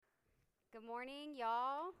Good morning,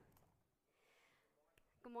 y'all.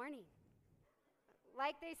 Good morning.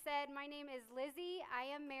 Like they said, my name is Lizy. I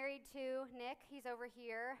am married to Nick. He's over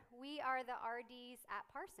here. We are the RDs at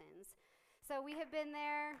Parsons. So we have been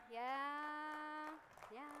there, yeah.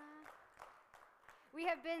 We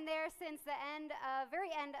have been there since the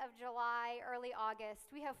very end of July, early August.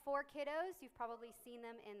 We have 4 kiddos. You've probably seen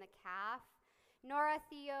them in the calf. Nora,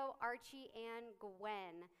 Theo, Archie, and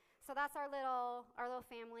Gwen. So that's our little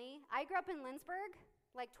family. I grew up in Lindsborg,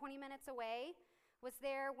 like 20 minutes away. Was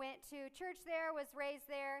there, went to church there, was raised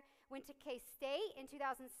there, went to K-State in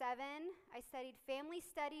 2007. I studied family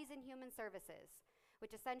studies and human services,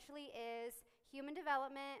 which essentially is human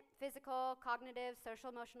development, physical, cognitive,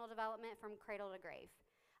 social, emotional development from cradle to grave.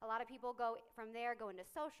 A lot of people go from there, go into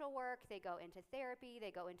social work, they go into therapy,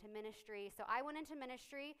 they go into ministry. So I went into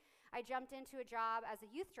ministry. I jumped into a job as a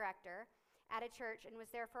youth director at a church and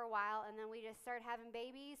was there for a while, and then we just started having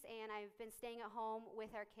babies, and I've been staying at home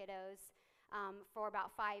with our kiddos for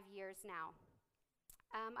about 5 years now.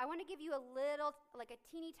 I want to give you a little, like a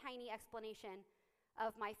teeny tiny explanation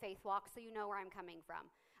of my faith walk so you know where I'm coming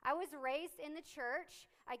from. I was raised in the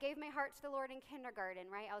church. I gave my heart to the Lord in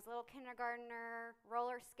kindergarten, right? I was a little kindergartner,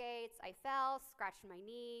 roller skates. I fell, scratched my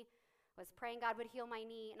knee, was praying God would heal my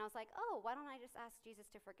knee, and I was like, oh, why don't I just ask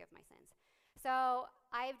Jesus to forgive my sins? So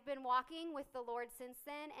I've been walking with the Lord since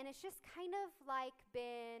then, and it's just kind of like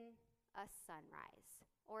been a sunrise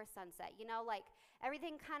or a sunset, like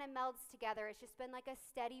everything kind of melds together. It's just been like a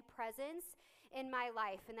steady presence in my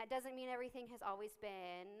life, and that doesn't mean everything has always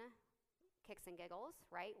been kicks and giggles,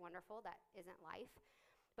 right? Wonderful, that isn't life.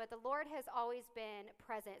 But the Lord has always been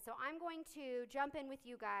present. So I'm going to jump in with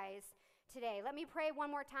you guys today. Let me pray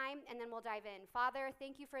one more time, and then we'll dive in. Father,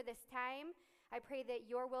 thank you for this time. I pray that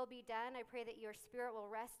your will be done. I pray that your spirit will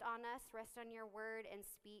rest on us, rest on your word, and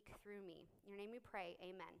speak through me. In your name we pray,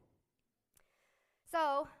 amen.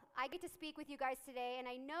 So I get to speak with you guys today, and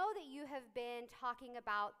I know that you have been talking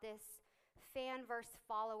about this fan versus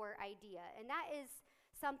follower idea, and that is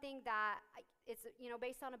something that it's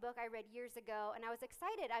based on a book I read years ago, and I was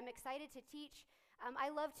excited. I'm excited to teach. I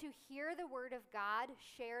love to hear the word of God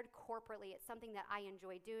shared corporately. It's something that I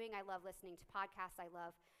enjoy doing. I love listening to podcasts. I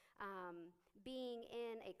love being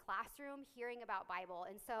in a classroom, hearing about Bible.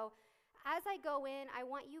 And so as I go in, I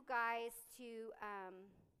want you guys to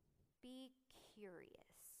be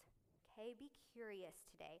curious, okay? Be curious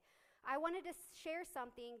today. I wanted to share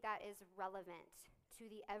something that is relevant to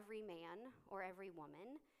the every man or every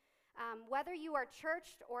woman, whether you are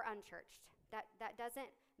churched or unchurched. That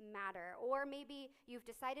doesn't matter. Or maybe you've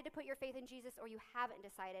decided to put your faith in Jesus, or you haven't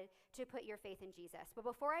decided to put your faith in Jesus. But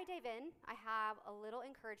before I dive in, I have a little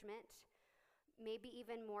encouragement, maybe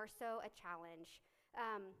even more so a challenge.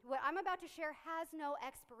 What I'm about to share has no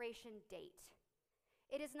expiration date.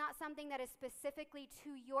 It is not something that is specifically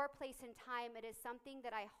to your place and time. It is something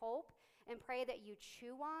that I hope and pray that you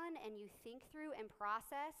chew on and you think through and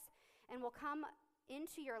process and will come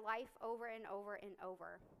into your life over and over and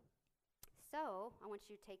over. So I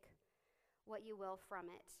want you to take what you will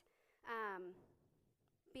from it.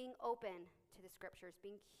 Being open to the scriptures,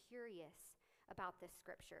 being curious about the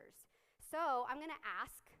scriptures. So I'm going to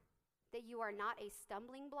ask that you are not a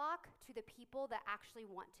stumbling block to the people that actually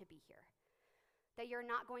want to be here. That you're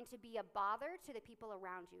not going to be a bother to the people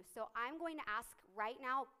around you. So I'm going to ask right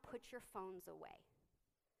now, put your phones away.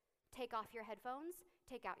 Take off your headphones,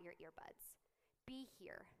 take out your earbuds. Be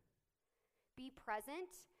here. Be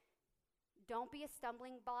present. Don't be a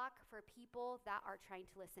stumbling block for people that are trying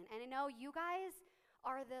to listen. And I know you guys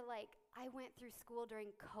are the I went through school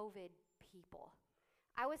during COVID people.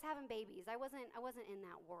 I was having babies. I wasn't in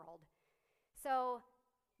that world. So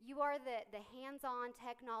you are the hands-on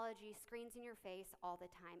technology, screens in your face all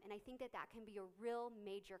the time. And I think that can be a real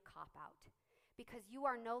major cop-out because you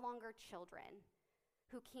are no longer children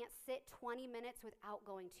who can't sit 20 minutes without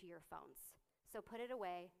going to your phones. So put it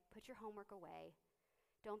away. Put your homework away.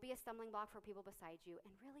 Don't be a stumbling block for people beside you.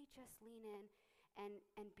 And really just lean in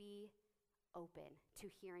and be open to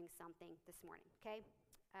hearing something this morning, okay?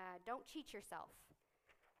 Don't cheat yourself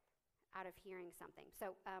out of hearing something.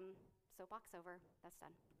 So soapbox over. That's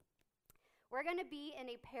done. We're going to be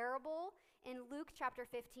in a parable in Luke chapter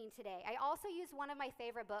 15 today. I also use one of my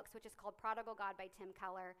favorite books, which is called Prodigal God by Tim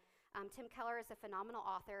Keller. Tim Keller is a phenomenal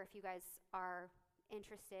author if you guys are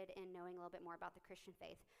interested in knowing a little bit more about the Christian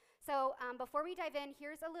faith. So before we dive in,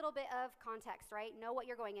 here's a little bit of context, right? Know what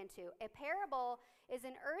you're going into. A parable is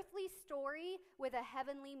an earthly story with a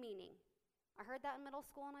heavenly meaning. I heard that in middle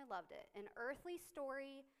school and I loved it. An earthly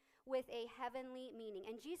story with a heavenly meaning.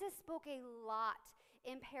 And Jesus spoke a lot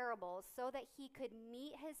in parables so that he could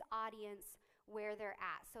meet his audience where they're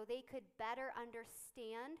at so they could better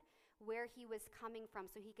understand where he was coming from,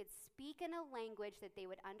 so he could speak in a language that they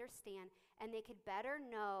would understand and they could better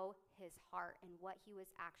know his heart and what he was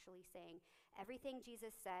actually saying. Everything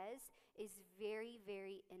Jesus says is very,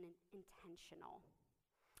 very intentional.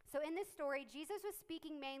 So in this story, Jesus was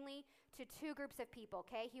speaking mainly to two groups of people,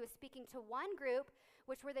 okay? He was speaking to one group,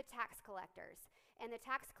 which were the tax collectors. And the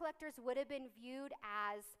tax collectors would have been viewed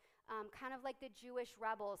as kind of like the Jewish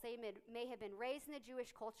rebels. They may have been raised in the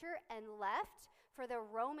Jewish culture and left for the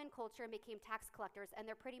Roman culture and became tax collectors, and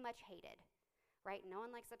they're pretty much hated, right? No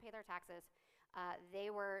one likes to pay their taxes.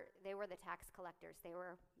 They were the tax collectors. They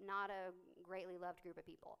were not a greatly loved group of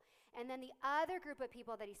people. And then the other group of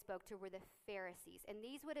people that he spoke to were the Pharisees, and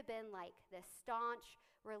these would have been like the staunch,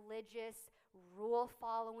 religious,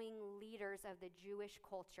 rule-following leaders of the Jewish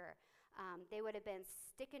culture. They would have been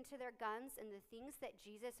sticking to their guns, and the things that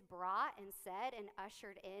Jesus brought and said and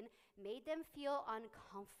ushered in made them feel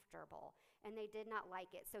uncomfortable, and they did not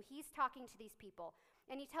like it. So he's talking to these people,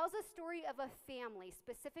 and he tells a story of a family,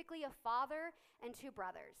 specifically a father and two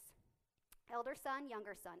brothers, elder son,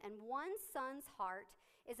 younger son, and one son's heart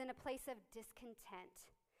is in a place of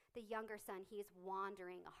discontent. The younger son, he is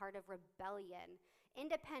wandering, a heart of rebellion,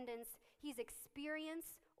 independence. He's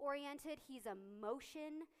experience-oriented. He's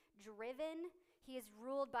emotion-driven. He is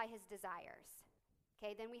ruled by his desires.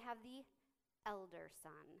 Okay, then we have the elder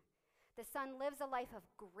son. The son lives a life of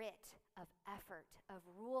grit, of effort, of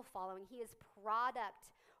rule-following. He is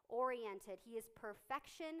product-oriented. He is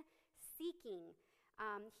perfection-seeking.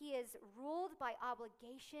 He is ruled by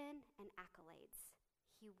obligation and accolades.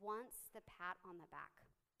 He wants the pat on the back.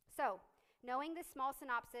 So, knowing this small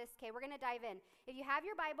synopsis, okay, we're going to dive in. If you have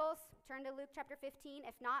your Bibles, turn to Luke chapter 15.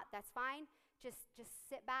 If not, that's fine. Just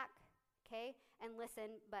sit back, okay, and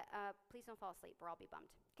listen, but please don't fall asleep or I'll be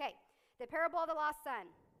bummed. Okay, the parable of the lost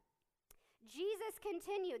son. Jesus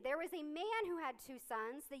continued, there was a man who had two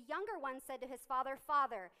sons. The younger one said to his father,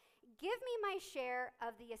 Father, give me my share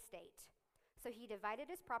of the estate. So he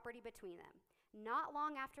divided his property between them. Not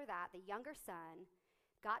long after that, the younger son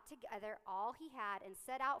got together all he had and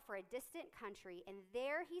set out for a distant country, and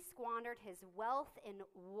there he squandered his wealth in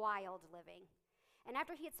wild living. And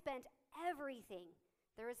after he had spent everything,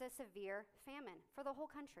 there was a severe famine for the whole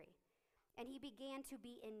country, and he began to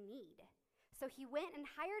be in need. So he went and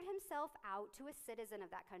hired himself out to a citizen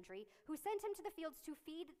of that country, who sent him to the fields to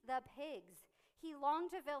feed the pigs. He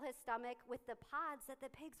longed to fill his stomach with the pods that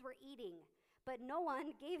the pigs were eating, but no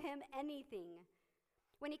one gave him anything.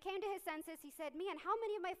 When he came to his senses, he said, Man, how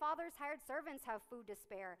many of my father's hired servants have food to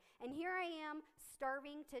spare? And here I am,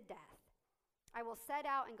 starving to death. I will set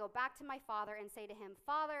out and go back to my father and say to him,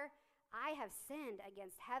 Father, I have sinned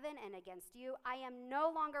against heaven and against you. I am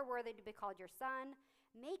no longer worthy to be called your son.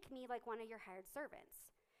 Make me like one of your hired servants.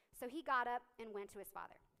 So he got up and went to his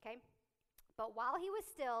father, okay? But while he was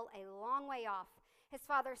still a long way off, his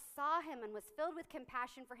father saw him and was filled with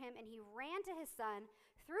compassion for him, and he ran to his son,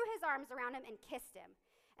 threw his arms around him, and kissed him.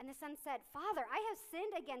 And the son said, Father, I have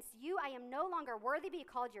sinned against you. I am no longer worthy to be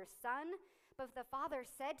called your son. But the father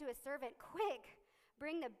said to his servant, Quick,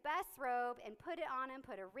 bring the best robe and put it on him,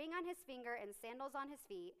 put a ring on his finger and sandals on his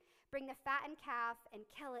feet. Bring the fattened calf and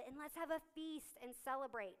kill it, and let's have a feast and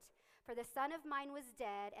celebrate. For the son of mine was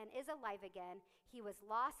dead and is alive again. He was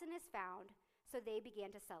lost and is found. So they began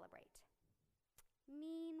to celebrate.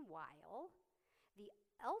 Meanwhile, the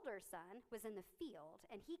elder son was in the field,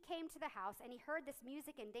 and he came to the house, and he heard this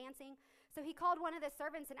music and dancing. So he called one of the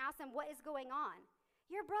servants and asked him, What is going on?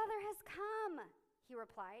 Your brother has come, he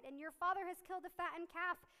replied, and your father has killed the fattened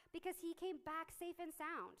calf because he came back safe and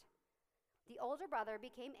sound. The older brother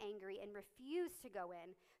became angry and refused to go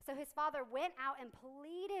in. So his father went out and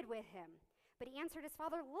pleaded with him. But he answered his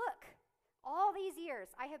father, Look, all these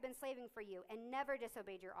years I have been slaving for you and never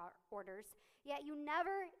disobeyed your orders, yet you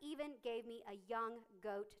never even gave me a young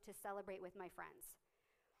goat to celebrate with my friends.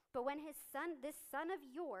 But when this son of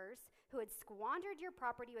yours, who had squandered your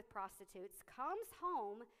property with prostitutes, comes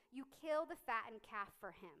home, you kill the fattened calf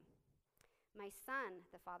for him. My son,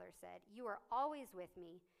 the father said, you are always with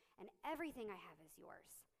me, and everything I have is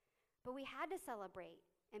yours. But we had to celebrate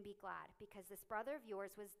and be glad, because this brother of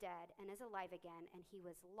yours was dead and is alive again, and he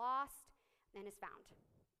was lost and is found.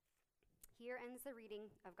 Here ends the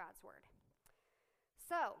reading of God's word.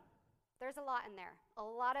 So, there's a lot in there. A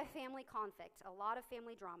lot of family conflict, a lot of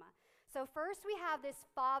family drama. So first we have this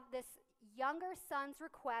younger son's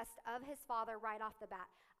request of his father right off the bat.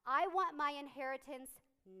 I want my inheritance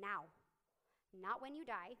now, not when you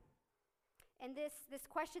die. And this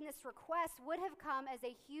question, this request would have come as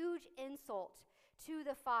a huge insult to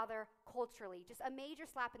the father culturally, just a major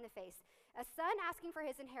slap in the face. A son asking for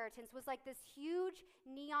his inheritance was like this huge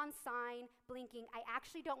neon sign blinking, I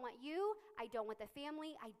actually don't want you, I don't want the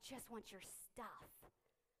family, I just want your stuff.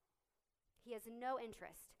 He has no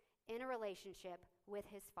interest in a relationship with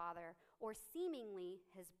his father or seemingly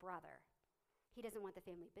his brother. He doesn't want the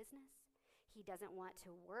family business. He doesn't want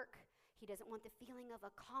to work. He doesn't want the feeling of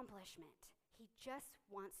accomplishment. He just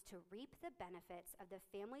wants to reap the benefits of the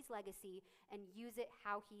family's legacy and use it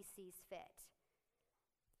how he sees fit.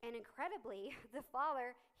 And incredibly, the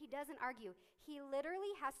father, he doesn't argue. He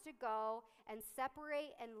literally has to go and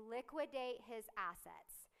separate and liquidate his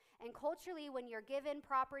assets. And culturally, when you're given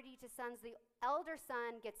property to sons, the elder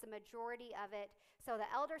son gets a majority of it. So the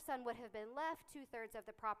elder son would have been left 2/3 of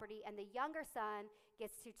the property, and the younger son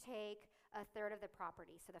gets to take 1/3 of the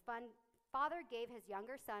property. So the father gave his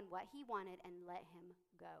younger son what he wanted and let him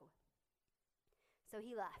go. So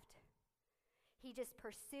he left. He just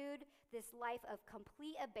pursued this life of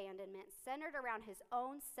complete abandonment centered around his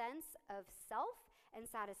own sense of self and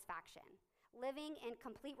satisfaction, living in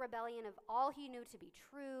complete rebellion of all he knew to be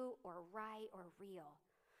true or right or real.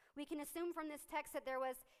 We can assume from this text that there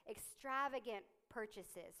was extravagant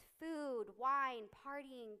purchases, food, wine,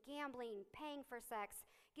 partying, gambling, paying for sex,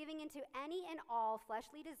 giving into any and all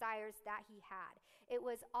fleshly desires that he had. It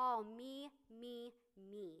was all me, me,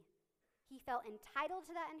 me. He felt entitled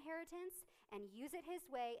to that inheritance and use it his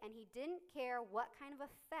way, and he didn't care what kind of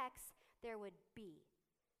effects there would be.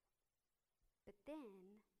 But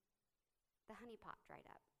then the honey pot dried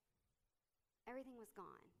up. Everything was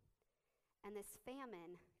gone. And this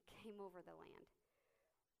famine came over the land.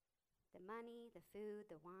 The money, the food,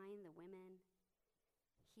 the wine, the women.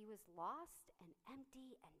 He was lost and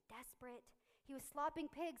empty and desperate. He was slopping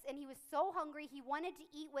pigs, and he was so hungry he wanted to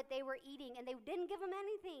eat what they were eating, and they didn't give him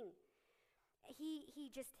anything. He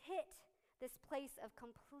just hit this place of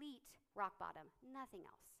complete rock bottom, nothing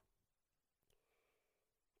else.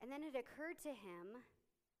 And then it occurred to him,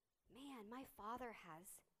 man, my father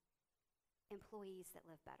has employees that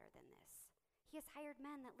live better than this. He has hired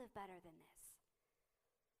men that live better than this.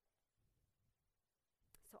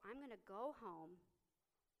 So I'm going to go home,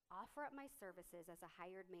 offer up my services as a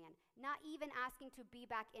hired man, not even asking to be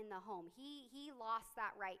back in the home. He lost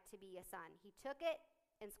that right to be a son. He took it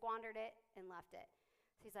and squandered it and left it.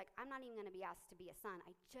 So he's like, I'm not even going to be asked to be a son.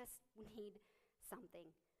 I just need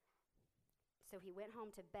something. So he went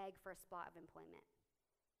home to beg for a spot of employment.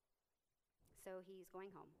 So he's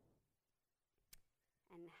going home.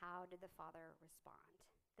 And how did the father respond?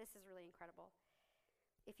 This is really incredible.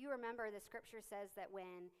 If you remember, the scripture says that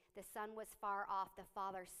when the son was far off, the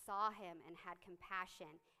father saw him and had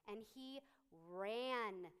compassion. And he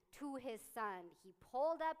ran to his son. He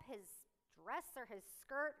pulled up his dress or his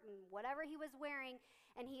skirt and whatever he was wearing,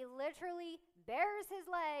 and he literally bares his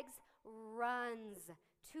legs, runs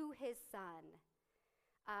to his son.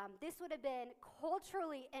 This would have been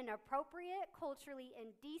culturally inappropriate, culturally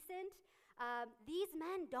indecent. These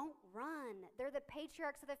men don't run. They're the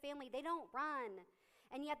patriarchs of the family. They don't run.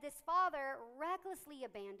 And yet this father recklessly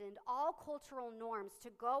abandoned all cultural norms to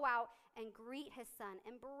go out and greet his son,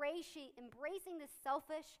 embracing this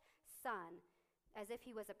selfish son as if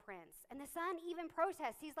he was a prince. And the son even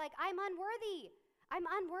protests. He's like, I'm unworthy. I'm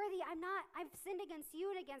unworthy. I've sinned against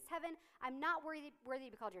you and against heaven. I'm not worthy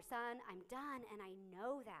to be called your son. I'm done, and I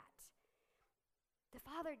know that. The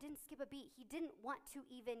father didn't skip a beat. He didn't want to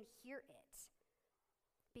even hear it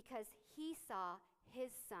because he saw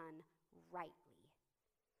his son rightly,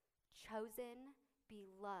 chosen,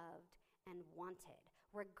 beloved, and wanted,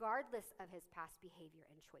 regardless of his past behavior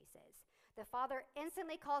and choices. The father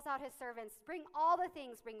instantly calls out his servants, bring all the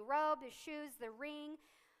things, bring robe, the shoes, the ring,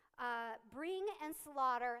 bring and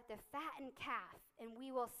slaughter the fattened calf, and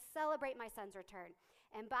we will celebrate my son's return.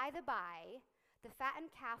 And by the by, the fattened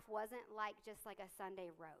calf wasn't just like a Sunday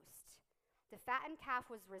roast. The fattened calf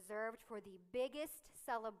was reserved for the biggest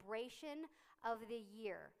celebration of the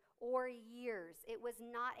year or years. It was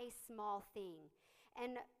not a small thing.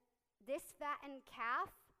 And this fattened calf,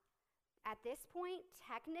 at this point,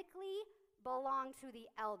 technically belonged to the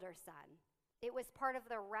elder son. It was part of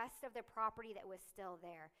the rest of the property that was still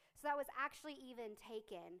there. So that was actually even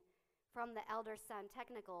taken from the elder son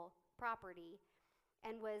technical property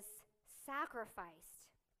and was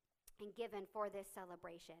sacrificed and given for this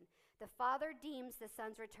celebration. The father deems the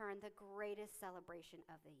son's return the greatest celebration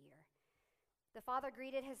of the year. The father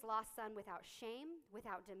greeted his lost son without shame,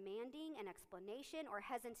 without demanding an explanation or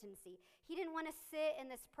hesitancy. He didn't want to sit in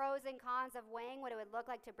this pros and cons of weighing what it would look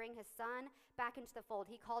like to bring his son back into the fold.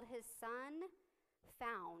 He called his son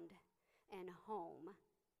found and home,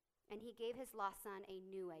 and he gave his lost son a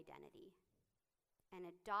new identity. an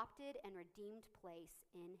adopted and redeemed place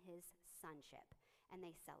in his sonship, and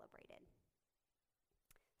they celebrated.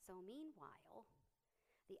 So meanwhile,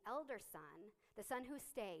 the elder son, the son who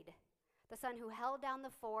stayed, the son who held down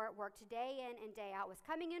the fort, worked day in and day out, was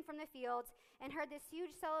coming in from the fields and heard this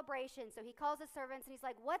huge celebration. So he calls his servants and he's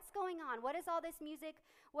like, "What's going on? What is all this music?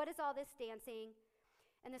 What is all this dancing?"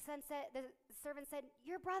 And the servant said,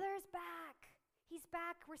 "Your brother's back. He's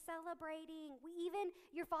back. We're celebrating.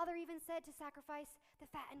 Your father even said to sacrifice the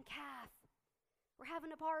fattened calf. We're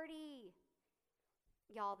having a party."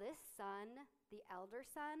 Y'all, this son, the elder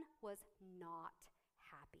son, was not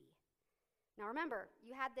happy. Now remember,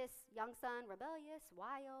 you had this young son, rebellious,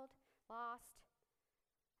 wild, lost.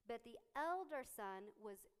 But the elder son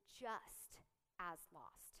was just as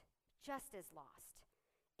lost, just as lost.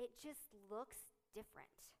 It just looks different.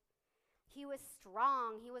 He was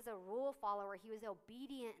strong. He was a rule follower. He was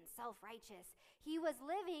obedient and self-righteous. He was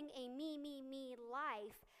living a me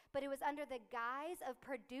life, but it was under the guise of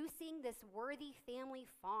producing this worthy family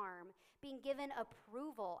farm, being given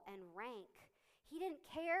approval and rank. He didn't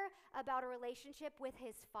care about a relationship with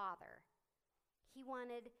his father. He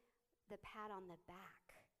wanted the pat on the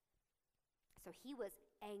back. So he was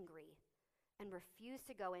angry and refused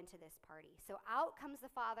to go into this party. So out comes the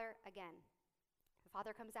father again. The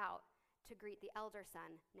father comes out to greet the elder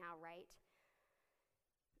son now, right?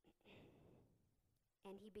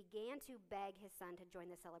 And he began to beg his son to join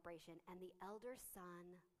the celebration, and the elder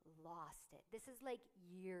son lost it. This is like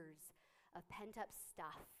years of pent-up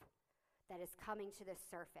stuff that is coming to the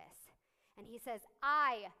surface. And he says,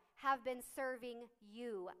 "I have been serving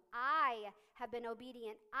you. I have been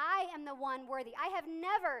obedient. I am the one worthy. I have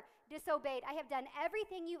never disobeyed. I have done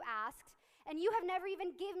everything you asked, and you have never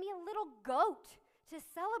even given me a little goat to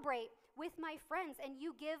celebrate with my friends, and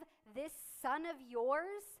you give this son of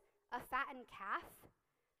yours a fattened calf?"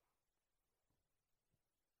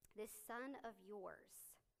 This son of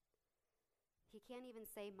yours. He can't even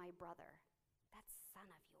say my brother. That's son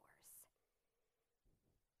of yours.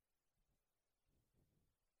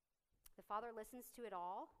 The father listens to it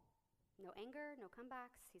all. No anger, no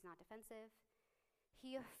comebacks. He's not defensive.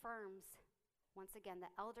 He affirms, once again,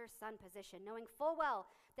 the elder son position, knowing full well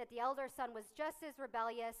that the elder son was just as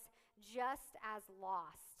rebellious, just as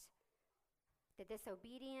lost. The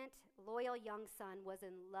disobedient, loyal young son was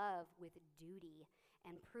in love with duty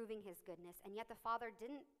and proving his goodness, and yet the father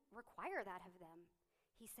didn't require that of them.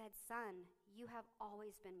 He said, "Son, you have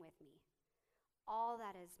always been with me. All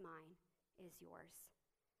that is mine is yours.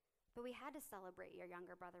 But we had to celebrate your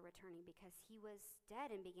younger brother returning because he was dead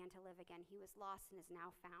and began to live again. He was lost and is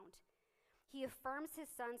now found." He affirms his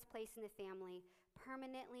son's place in the family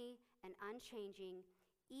permanently and unchanging,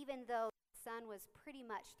 even though the son was pretty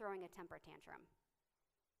much throwing a temper tantrum,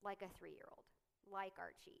 like a 3-year-old, like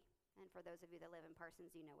Archie. And for those of you that live in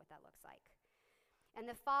Parsons, you know what that looks like. And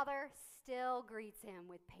the father still greets him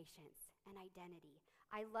with patience and identity.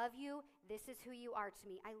 "I love you. This is who you are to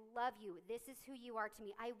me. I love you. This is who you are to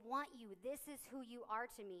me. I want you. This is who you are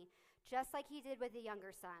to me." Just like he did with the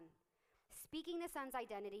younger son. Speaking the son's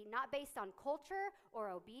identity, not based on culture or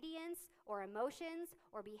obedience or emotions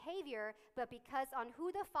or behavior, but because on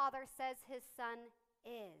who the father says his son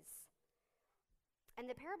is. And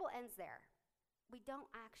the parable ends there. We don't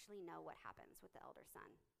actually know what happens with the elder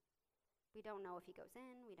son. We don't know if he goes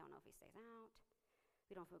in. We don't know if he stays out.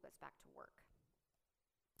 We don't know if he goes back to work.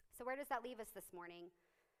 So where does that leave us this morning?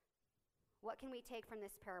 What can we take from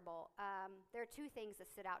this parable? There are two things that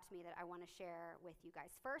stood out to me that I want to share with you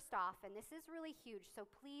guys. First off, and this is really huge, so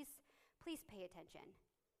please pay attention.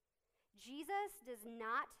 Jesus does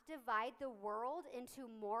not divide the world into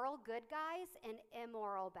moral good guys and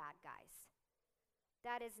immoral bad guys.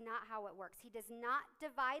 That is not how it works. He does not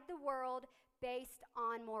divide the world based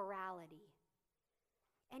on morality.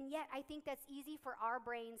 And yet, I think that's easy for our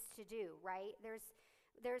brains to do, right?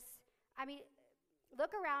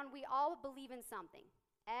 Look around, we all believe in something.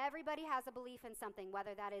 Everybody has a belief in something,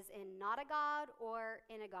 whether that is in not a God or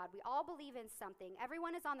in a God. We all believe in something.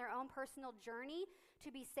 Everyone is on their own personal journey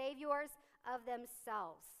to be saviors of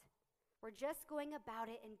themselves. We're just going about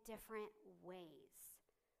it in different ways.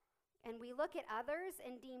 And we look at others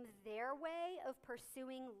and deem their way of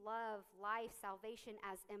pursuing love, life, salvation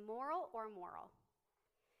as immoral or moral,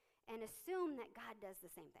 and assume that God does the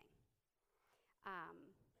same thing.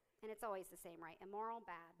 And it's always the same, right? Immoral,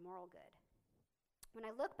 bad, moral, good. When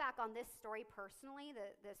I look back on this story personally,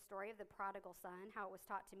 the story of the prodigal son, how it was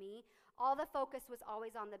taught to me, all the focus was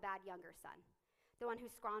always on the bad younger son, the one who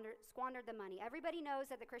squandered the money. Everybody knows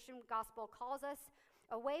that the Christian gospel calls us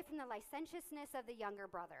away from the licentiousness of the younger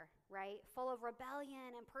brother, right? Full of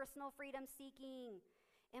rebellion and personal freedom seeking,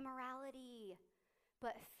 immorality,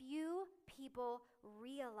 But few people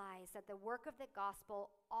realize that the work of the gospel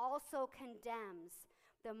also condemns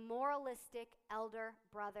the moralistic elder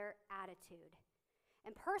brother attitude.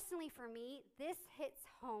 And personally for me, this hits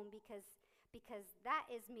home because that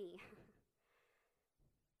is me.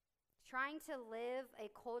 Trying to live a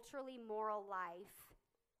culturally moral life,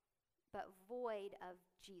 but void of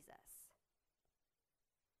Jesus.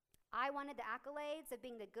 I wanted the accolades of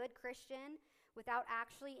being the good Christian without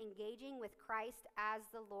actually engaging with Christ as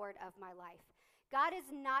the Lord of my life. God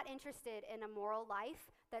is not interested in a moral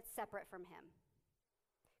life that's separate from him.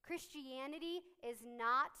 Christianity is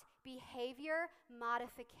not behavior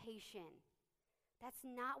modification. That's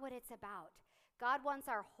not what it's about. God wants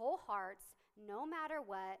our whole hearts, no matter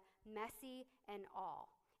what, messy and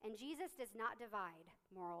all. And Jesus does not divide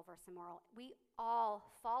moral versus immoral. We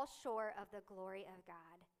all fall short of the glory of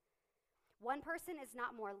God. One person is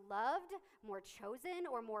not more loved, more chosen,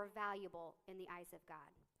 or more valuable in the eyes of God.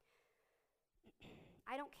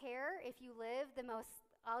 I don't care if you live the most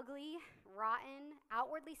ugly, rotten,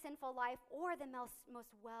 outwardly sinful life, or the most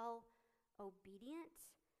well-obedient,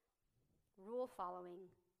 rule-following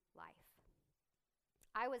life.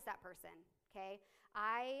 I was that person, okay?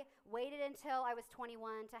 I waited until I was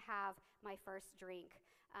 21 to have my first drink.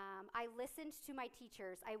 I listened to my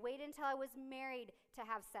teachers. I waited until I was married to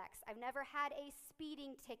have sex. I've never had a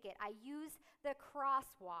speeding ticket. I use the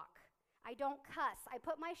crosswalk. I don't cuss. I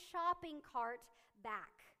put my shopping cart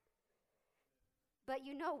back. But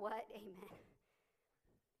you know what? Amen.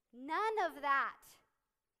 None of that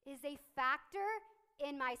is a factor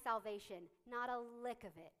in my salvation. Not a lick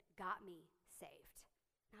of it got me saved.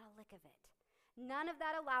 Not a lick of it. None of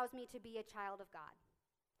that allows me to be a child of God.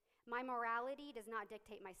 My morality does not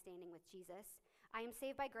dictate my standing with Jesus. I am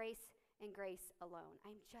saved by grace and grace alone.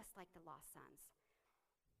 I'm just like the lost sons.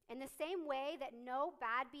 In the same way that no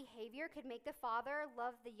bad behavior could make the father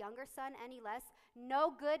love the younger son any less,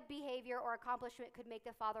 no good behavior or accomplishment could make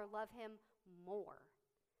the father love him more.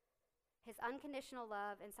 His unconditional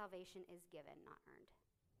love and salvation is given, not earned.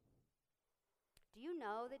 Do you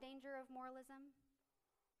know the danger of moralism?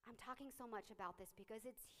 I'm talking so much about this because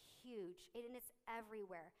it's huge and it's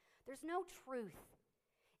everywhere. There's no truth.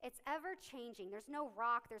 It's ever changing. There's no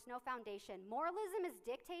rock. There's no foundation. Moralism is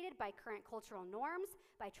dictated by current cultural norms,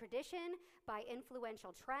 by tradition, by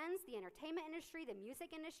influential trends, the entertainment industry, the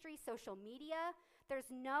music industry, social media. There's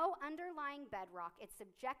no underlying bedrock. It's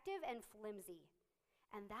subjective and flimsy.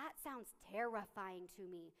 And that sounds terrifying to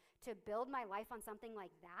me, to build my life on something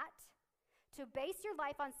like that. To base your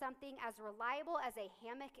life on something as reliable as a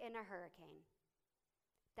hammock in a hurricane.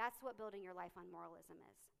 That's what building your life on moralism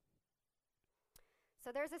is. So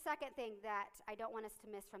there's a second thing that I don't want us to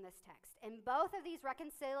miss from this text. In both of these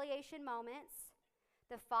reconciliation moments,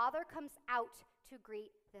 the father comes out to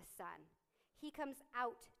greet the son. He comes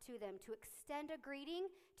out to them to extend a greeting,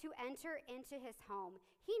 to enter into his home.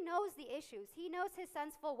 He knows the issues. He knows his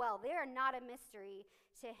sons full well. They are not a mystery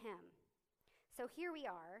to him. So here we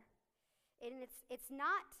are. And it's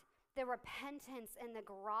not the repentance and the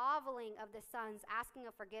groveling of the sons asking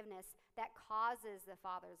of forgiveness that causes the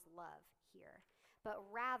father's love here, but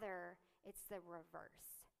rather it's the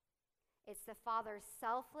reverse. It's the father's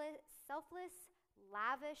selfless,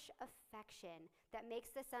 lavish affection that makes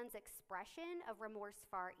the son's expression of remorse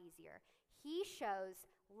far easier. He shows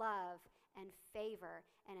love and favor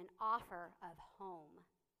and an offer of home.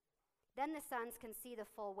 Then the sons can see the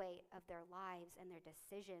full weight of their lives and their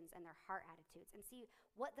decisions and their heart attitudes and see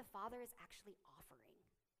what the father is actually offering.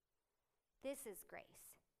 This is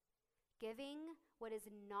grace. Giving what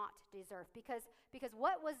is not deserved. Because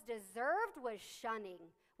what was deserved was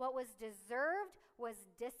shunning. What was deserved was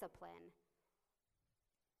discipline.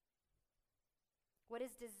 What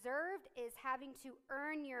is deserved is having to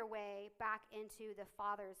earn your way back into the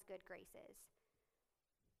father's good graces.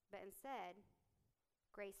 But instead,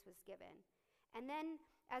 grace was given. And then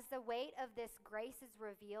as the weight of this grace is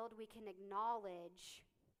revealed, we can acknowledge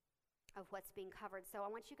of what's being covered. So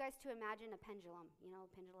I want you guys to imagine a pendulum,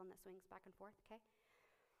 a pendulum that swings back and forth, okay?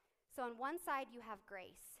 So on one side you have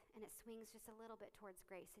grace, and it swings just a little bit towards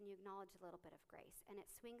grace, and you acknowledge a little bit of grace, and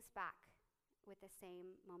it swings back with the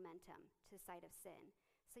same momentum to the side of sin.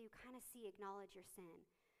 So you kind of acknowledge your sin.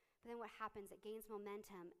 But then what happens, it gains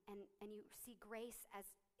momentum, and you see grace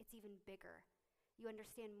as it's even bigger. You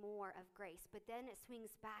understand more of grace. But then it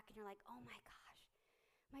swings back and you're like, oh my gosh,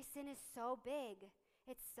 my sin is so big.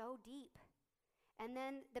 It's so deep. And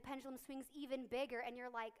then the pendulum swings even bigger and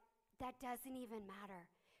you're like, that doesn't even matter.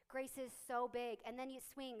 Grace is so big. And then it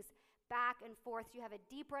swings back and forth. You have a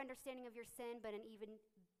deeper understanding of your sin, but an even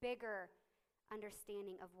bigger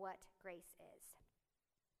understanding of what grace is.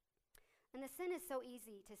 And the sin is so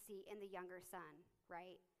easy to see in the younger son,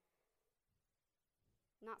 right?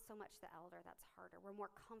 Not so much the elder, that's harder. We're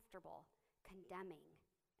more comfortable condemning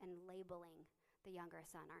and labeling the younger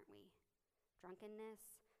son, aren't we?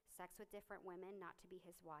 Drunkenness, sex with different women, not to be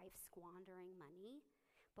his wife, squandering money.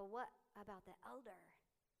 But what about the elder?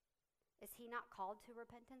 Is he not called to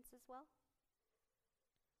repentance as well?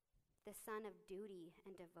 The son of duty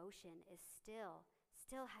and devotion is still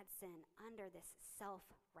had sin under this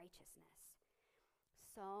self-righteousness.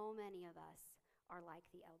 So many of us are like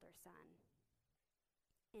the elder son,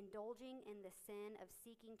 indulging in the sin of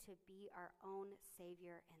seeking to be our own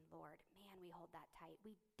Savior and Lord. Man, we hold that tight.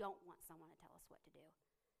 We don't want someone to tell us what to do.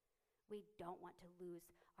 We don't want to lose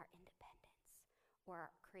our independence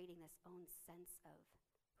or creating this own sense of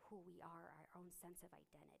who we are, our own sense of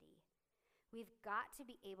identity. We've got to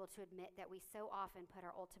be able to admit that we so often put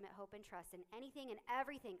our ultimate hope and trust in anything and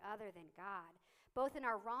everything other than God, both in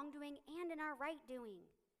our wrongdoing and in our right doing.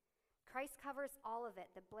 Christ covers all of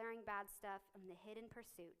it, the blaring bad stuff and the hidden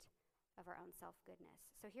pursuit of our own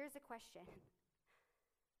self-goodness. So here's a question.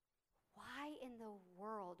 Why in the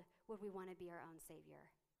world would we want to be our own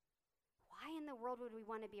Savior? Why in the world would we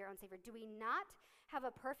want to be our own Savior? Do we not have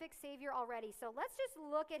a perfect Savior already? So let's just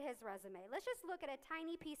look at his resume. Let's just look at a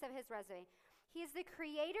tiny piece of his resume. He is the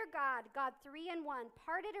creator God, God 3 in 1,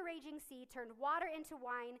 parted a raging sea, turned water into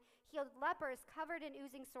wine, healed lepers, covered in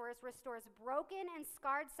oozing sores, restores broken and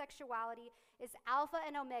scarred sexuality, is Alpha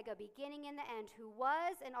and Omega, beginning and the end, who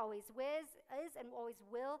was and always is and always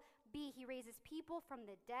will be. He raises people from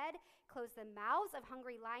the dead, closes the mouths of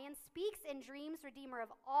hungry lions, speaks in dreams, redeemer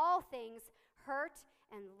of all things, hurt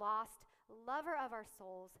and lost, lover of our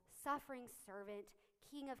souls, suffering servant,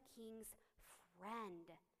 King of kings, friend.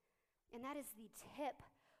 And that is the tip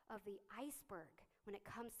of the iceberg when it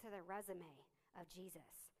comes to the resume of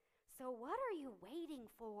Jesus. So what are you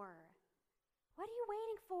waiting for? What are you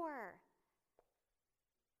waiting for?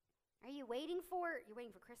 You're waiting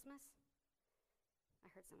for Christmas?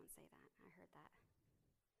 I heard someone say that. I heard that.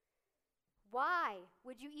 Why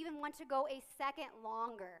would you even want to go a second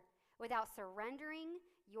longer without surrendering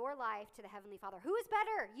your life to the Heavenly Father? Who is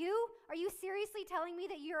better? You? Are you seriously telling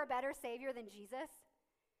me that you're a better Savior than Jesus?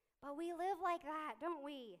 But we live like that, don't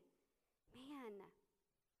we? Man,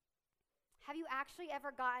 have you actually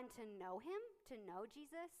ever gotten to know him, to know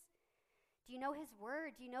Jesus? Do you know his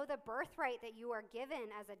word? Do you know the birthright that you are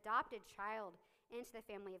given as adopted child into the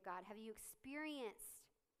family of God? Have you experienced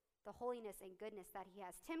the holiness and goodness that he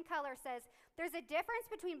has? Tim Keller says, there's a difference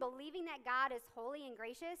between believing that God is holy and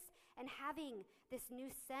gracious and having this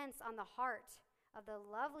new sense on the heart of the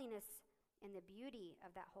loveliness and the beauty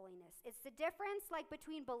of that holiness. It's the difference like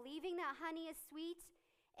between believing that honey is sweet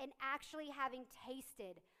and actually having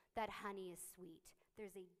tasted that honey is sweet.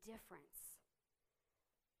 There's a difference.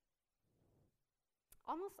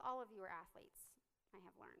 Almost all of you are athletes, I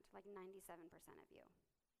have learned, like 97% of you.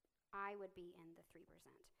 I would be in the 3%.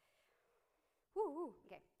 Woo,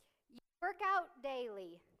 okay. You work out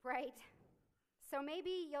daily, right? So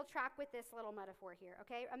maybe you'll track with this little metaphor here,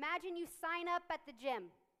 okay? Imagine you sign up at the gym.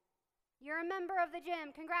 You're a member of the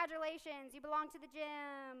gym. Congratulations, you belong to the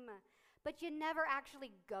gym. But you never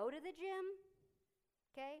actually go to the gym,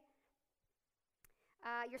 okay?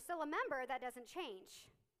 You're still a member, that doesn't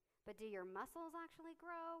change. But do your muscles actually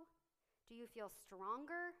grow? Do you feel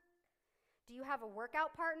stronger? Do you have a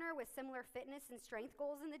workout partner with similar fitness and strength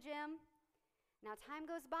goals in the gym? Now time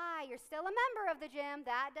goes by, you're still a member of the gym,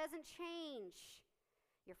 that doesn't change.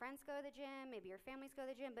 Your friends go to the gym, maybe your families go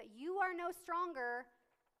to the gym, but you are no stronger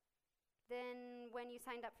than when you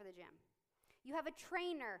signed up for the gym. You have a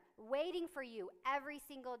trainer waiting for you every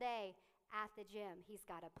single day at the gym. He's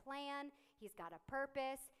got a plan, he's got a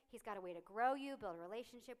purpose, he's got a way to grow you, build a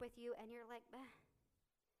relationship with you, and you're like,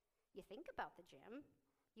 you think about the gym.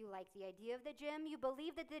 You like the idea of the gym. You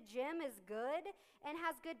believe that the gym is good and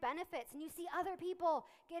has good benefits. And you see other people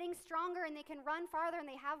getting stronger and they can run farther and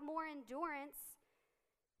they have more endurance.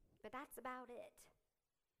 But that's about it.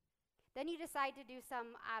 Then you decide to do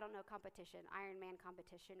some, competition, Ironman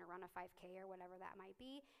competition or run a 5K or whatever that might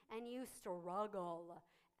be. And you struggle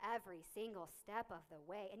every single step of the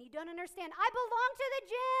way. And you don't understand, I belong to the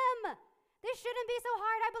gym. This shouldn't be so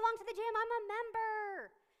hard. I belong to the gym. I'm a member.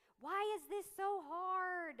 Why is this so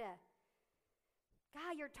hard?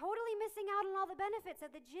 God, you're totally missing out on all the benefits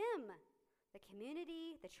of the gym. The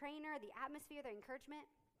community, the trainer, the atmosphere, the encouragement.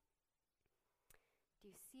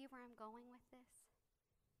 Do you see where I'm going with this?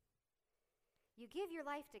 You give your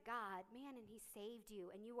life to God, man, and he saved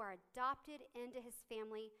you, and you are adopted into his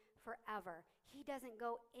family forever. He doesn't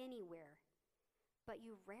go anywhere, but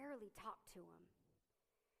you rarely talk to him.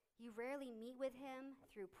 You rarely meet with him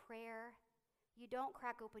through prayer. You don't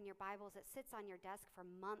crack open your Bibles. It sits on your desk for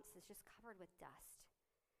months. It's just covered with dust.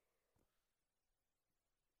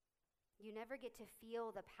 You never get to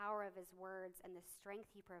feel the power of his words and the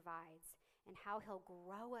strength he provides and how he'll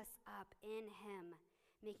grow us up in him,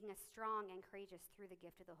 making us strong and courageous through the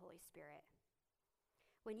gift of the Holy Spirit.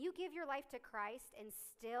 When you give your life to Christ and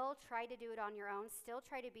still try to do it on your own, still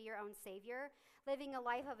try to be your own savior, living a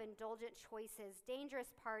life of indulgent choices,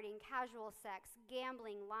 dangerous partying, casual sex,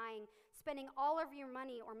 gambling, lying, spending all of your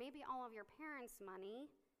money or maybe all of your parents' money,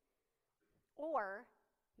 or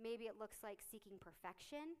maybe it looks like seeking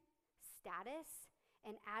perfection, status,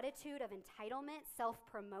 an attitude of entitlement,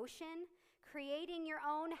 self-promotion, creating your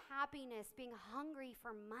own happiness, being hungry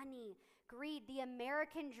for money, greed, the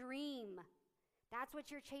American dream. That's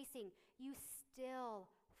what you're chasing. You still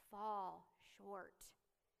fall short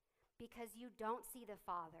because you don't see the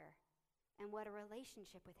Father and what a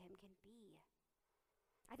relationship with him can be.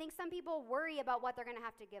 I think some people worry about what they're going to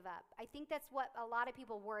have to give up. I think that's what a lot of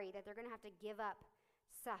people worry, that they're going to have to give up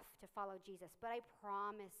stuff to follow Jesus. But I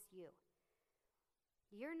promise you,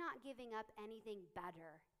 you're not giving up anything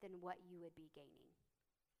better than what you would be gaining.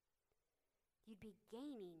 You'd be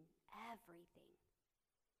gaining everything.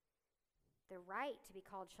 The right to be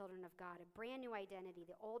called children of God, a brand new identity.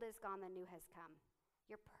 The old is gone, the new has come.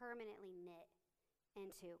 You're permanently knit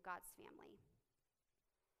into God's family.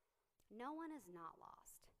 No one is not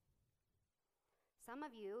lost. Some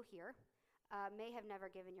of you here may have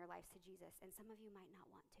never given your lives to Jesus, and some of you might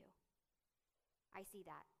not want to. I see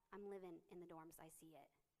that. I'm living in the dorms. I see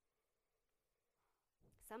it.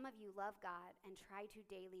 Some of you love God and try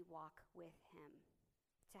to daily walk with him,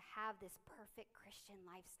 to have this perfect Christian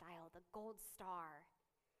lifestyle, the gold star.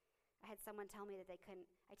 I had someone tell me that they couldn't.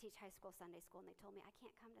 I teach high school Sunday school, and they told me, I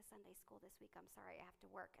can't come to Sunday school this week. I'm sorry, I have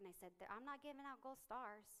to work. And I said, I'm not giving out gold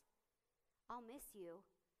stars. I'll miss you,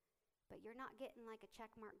 but you're not getting like a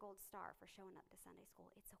checkmark gold star for showing up to Sunday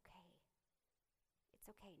school. It's okay. It's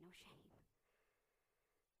okay, no shame.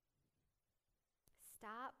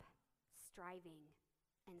 Stop striving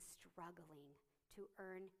and struggling to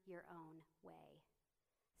earn your own way.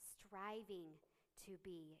 Striving to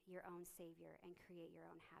be your own savior and create your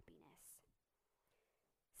own happiness.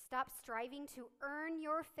 Stop striving to earn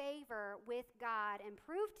your favor with God and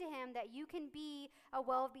prove to him that you can be a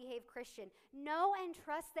well-behaved Christian. Know and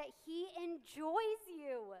trust that he enjoys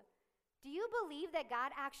you. Do you believe that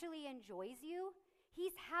God actually enjoys you?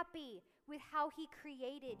 He's happy with how he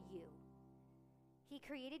created you. He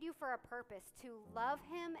created you for a purpose, to love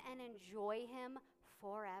him and enjoy him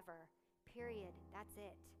forever. Period. That's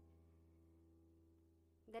it.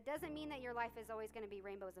 That doesn't mean that your life is always going to be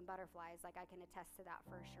rainbows and butterflies. Like, I can attest to that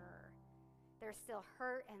for sure. There's still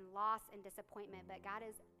hurt and loss and disappointment, but God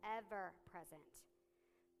is ever present.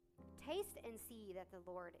 Taste and see that the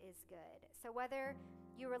Lord is good. So whether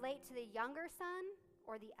you relate to the younger son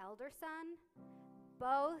or the elder son,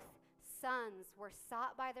 both sons were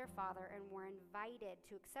sought by their father and were invited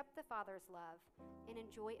to accept the father's love and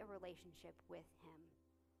enjoy a relationship with him,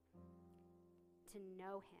 to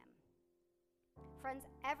know him. Friends,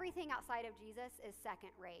 everything outside of Jesus is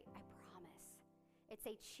second rate, I promise. It's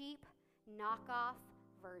a cheap, knockoff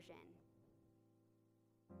version.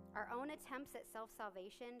 Our own attempts at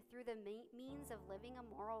self-salvation through the means of living a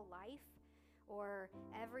moral life or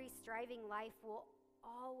every striving life will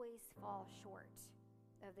always fall short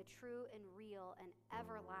of the true and real and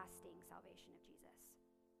everlasting salvation of Jesus.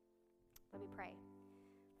 Let me pray.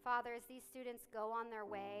 Father, as these students go on their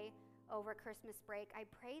way over Christmas break, I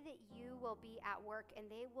pray that you will be at work and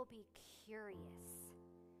they will be curious,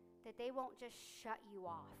 that they won't just shut you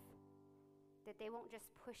off, that they won't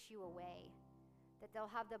just push you away, that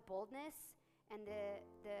they'll have the boldness and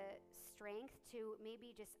the strength to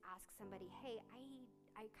maybe just ask somebody, hey,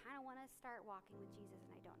 I kind of want to start walking with Jesus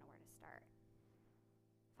and I don't know where to start.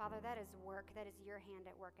 Father, that is work. That is your hand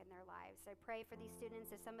at work in their lives. I pray for these students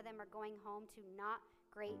as some of them are going home to not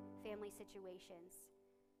great family situations.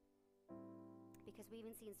 Because we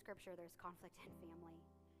even see in Scripture there's conflict in family.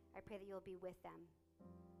 I pray that you'll be with them.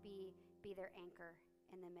 Be their anchor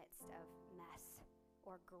in the midst of mess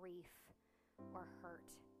or grief or hurt.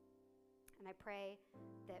 And I pray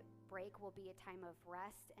that break will be a time of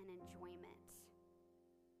rest and enjoyment.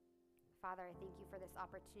 Father, I thank you for this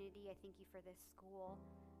opportunity. I thank you for this school.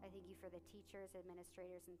 I thank you for the teachers,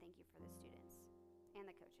 administrators, and thank you for the students and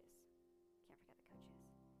the coaches. Can't forget the coaches.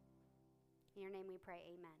 In your name we pray,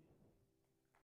 amen.